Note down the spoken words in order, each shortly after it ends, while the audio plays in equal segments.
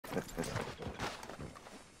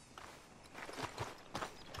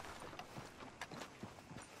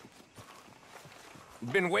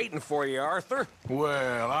Been waiting for you, Arthur.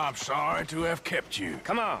 Well, I'm sorry to have kept you.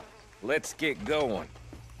 Come on, let's get going.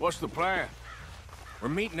 What's the plan? We're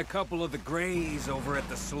meeting a couple of the Greys over at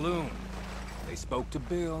the saloon. They spoke to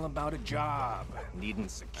Bill about a job, needing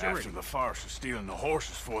security. After the farce of stealing the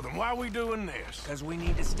horses for them, why are we doing this? Because we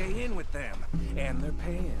need to stay in with them, and they're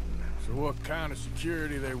paying. So what kind of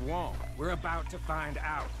security they want? We're about to find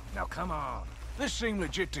out. Now come on. This seem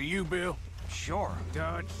legit to you, Bill? Sure.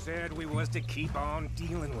 Dutch said we was to keep on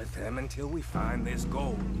dealing with them until we find this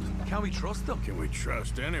gold. Can we trust them? Can we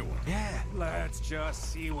trust anyone? Yeah. Let's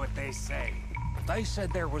just see what they say. They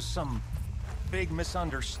said there was some big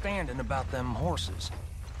misunderstanding about them horses.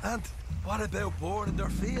 And what about boarding their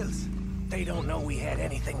fields? They don't know we had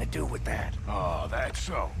anything to do with that. Oh, that's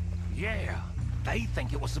so. Yeah. They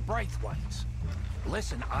think it was the Braithwaites.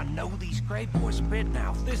 Listen, I know these Grey boys a bit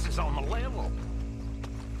now. This is on the level.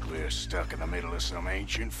 We're stuck in the middle of some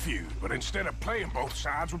ancient feud, but instead of playing both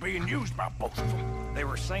sides, we're being used by both of them. They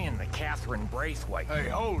were saying that Catherine Braithwaite... Hey,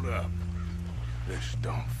 hold up. This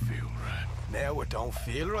don't feel right. Now it don't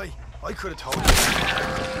feel right. I could have told you.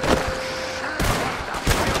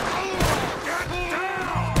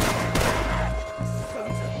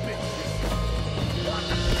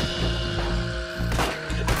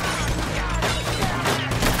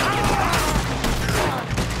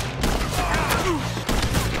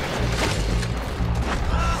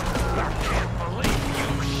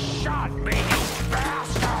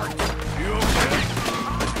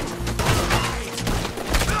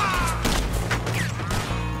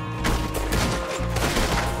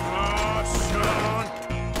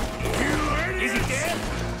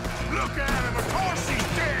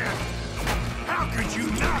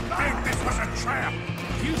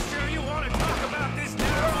 You sure you want to talk about this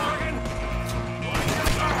now, Morgan?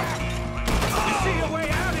 You see a way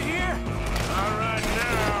out of here? All right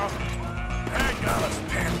now. That got us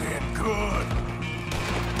penned in good.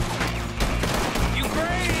 You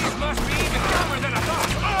Greys must be even dumber than I thought.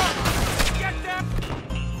 Oh! Get that!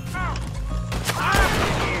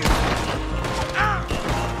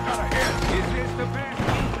 Got a hit. Is this the best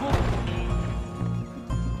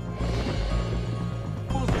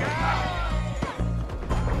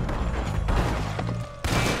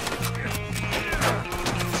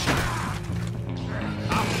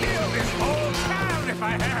if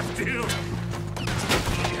I have to.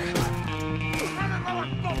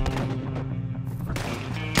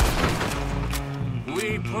 We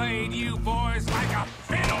played you boys like a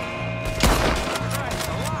fiddle. Christ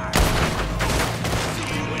alive. See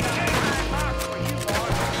you in a box for you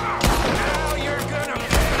boys. Now you're gonna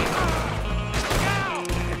pay. Now!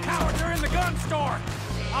 The cowards are in the gun store.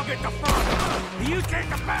 I'll get the front. You take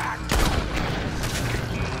the back.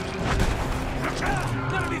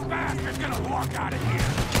 None of these bastards gonna walk out of here!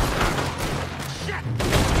 Shit!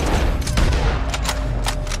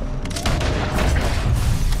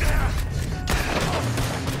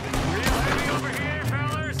 Real heavy over here,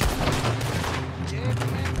 fellas? Yeah,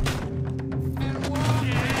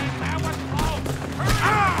 that was close!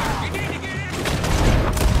 Hurry! You need to get in!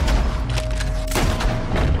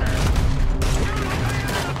 Shoot him right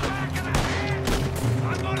in the back of the head!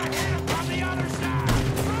 I'm gonna hit him from the other side!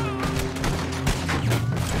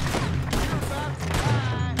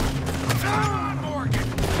 Come on, Morgan!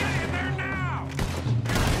 Get in there now!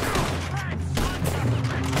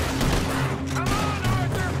 Come on,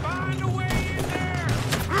 Arthur! Find a way in there!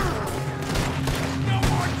 No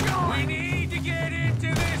more going! We need to get into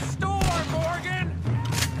this store, Morgan!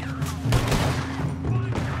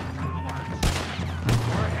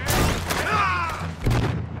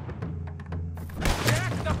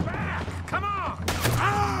 Check the back! Come on!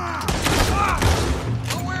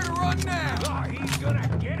 Nowhere to run now! Oh, he's gonna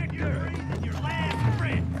get it good! Your last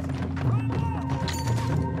friend!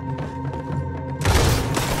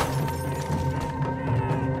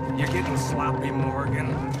 You're getting sloppy, Morgan.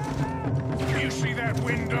 You see that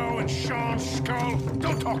window and Sean's skull?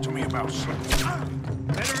 Don't talk to me about something.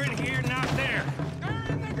 Better in here, not there.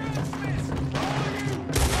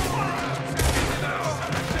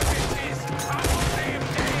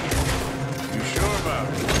 You sure about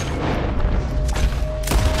it?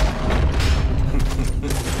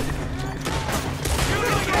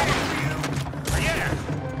 Yeah,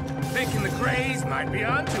 thinking the Greys might be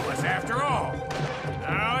onto us after all.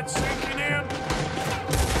 Now it's sinking in.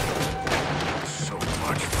 So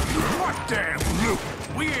much for you. What damn loot?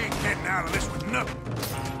 We ain't getting out of this with nothing.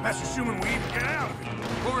 That's assuming we even get out of it.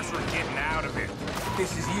 Of course we're getting out of it.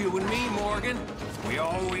 This is you and me, Morgan. We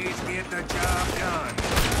always get the job done.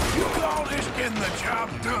 You call this getting the job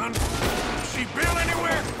done? See Bill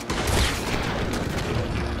anywhere?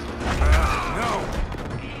 No.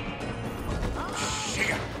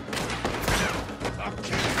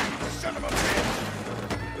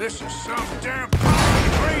 This is some damn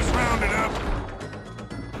Grace rounded up.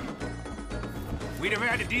 We'd have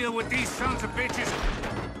had to deal with these sons of bitches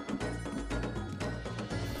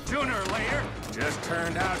sooner or later. Just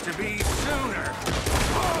turned out to be sooner.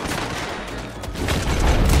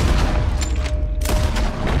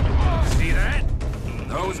 See that?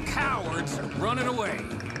 Those cowards are running away.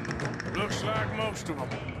 Looks like most of them.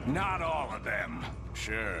 Not all of them.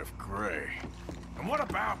 Sheriff Gray. And what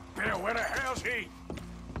about Bill? Where the hell's he?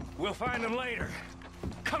 We'll find him later.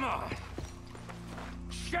 Come on.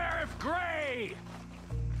 Sheriff Gray!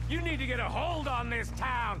 You need to get a hold on this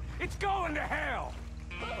town. It's going to hell.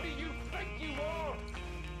 Who do you think you are?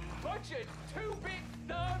 Bunch of two-bit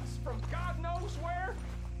thugs from God knows where?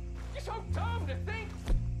 You're so dumb to think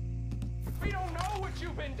we don't know what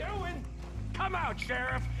you've been doing. Come out,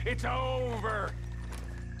 Sheriff. It's over.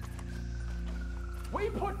 We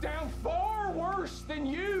put down far worse than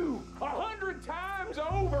you, 100 times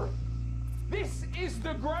over. This is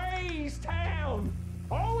the Grays' town.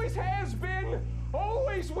 Always has been,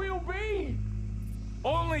 always will be.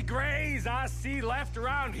 Only Grays I see left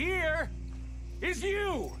around here is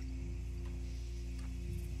you.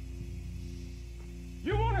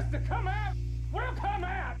 You want us to come out? We'll come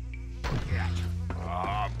out.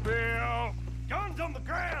 Ah, Bill. Guns on the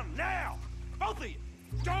ground, now! Both of you!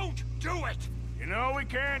 Don't do it! You know we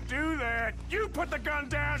can't do that. You put the gun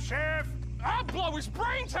down, Sheriff. I'll blow his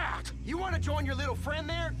brains out. You want to join your little friend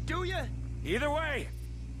there, do you? Either way,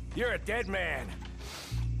 you're a dead man.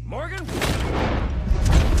 Morgan?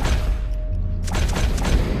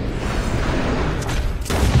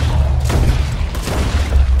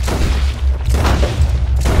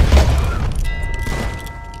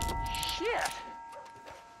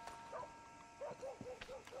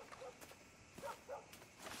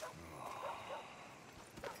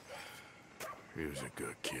 He was a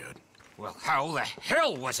good kid. Well, how the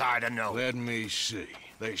hell was I to know? Let me see.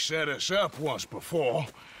 They set us up once before.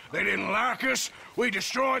 They didn't like us. We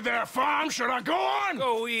destroyed their farm. Should I go on?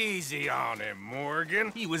 Go easy on him,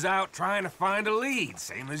 Morgan. He was out trying to find a lead,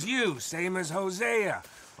 same as you, same as Hosea.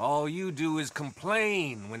 All you do is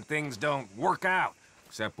complain when things don't work out,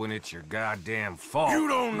 except when it's your goddamn fault. You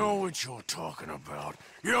don't know what you're talking about.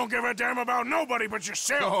 You don't give a damn about nobody but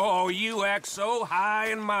yourself. Oh, you act so high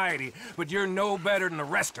and mighty, but you're no better than the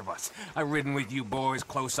rest of us. I've ridden with you boys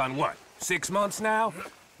close on what, 6 months now?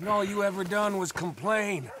 And all you ever done was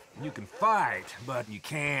complain. You can fight, but you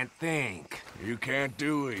can't think. You can't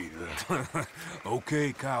do either.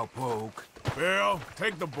 Okay, cowpoke. Bill,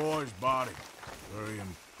 take the boy's body. Bury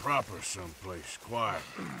him proper someplace, quiet.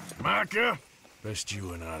 Micah, best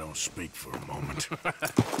you and I don't speak for a moment.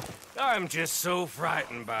 I'm just so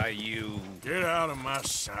frightened by you. Get out of my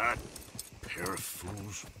sight, pair of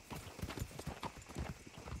fools.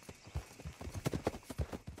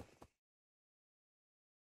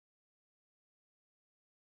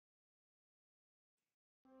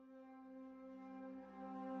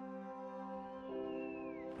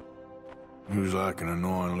 He was like an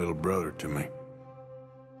annoying little brother to me.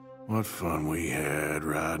 What fun we had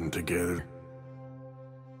riding together.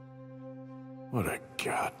 What a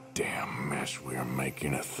goddamn mess we are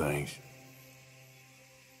making of things.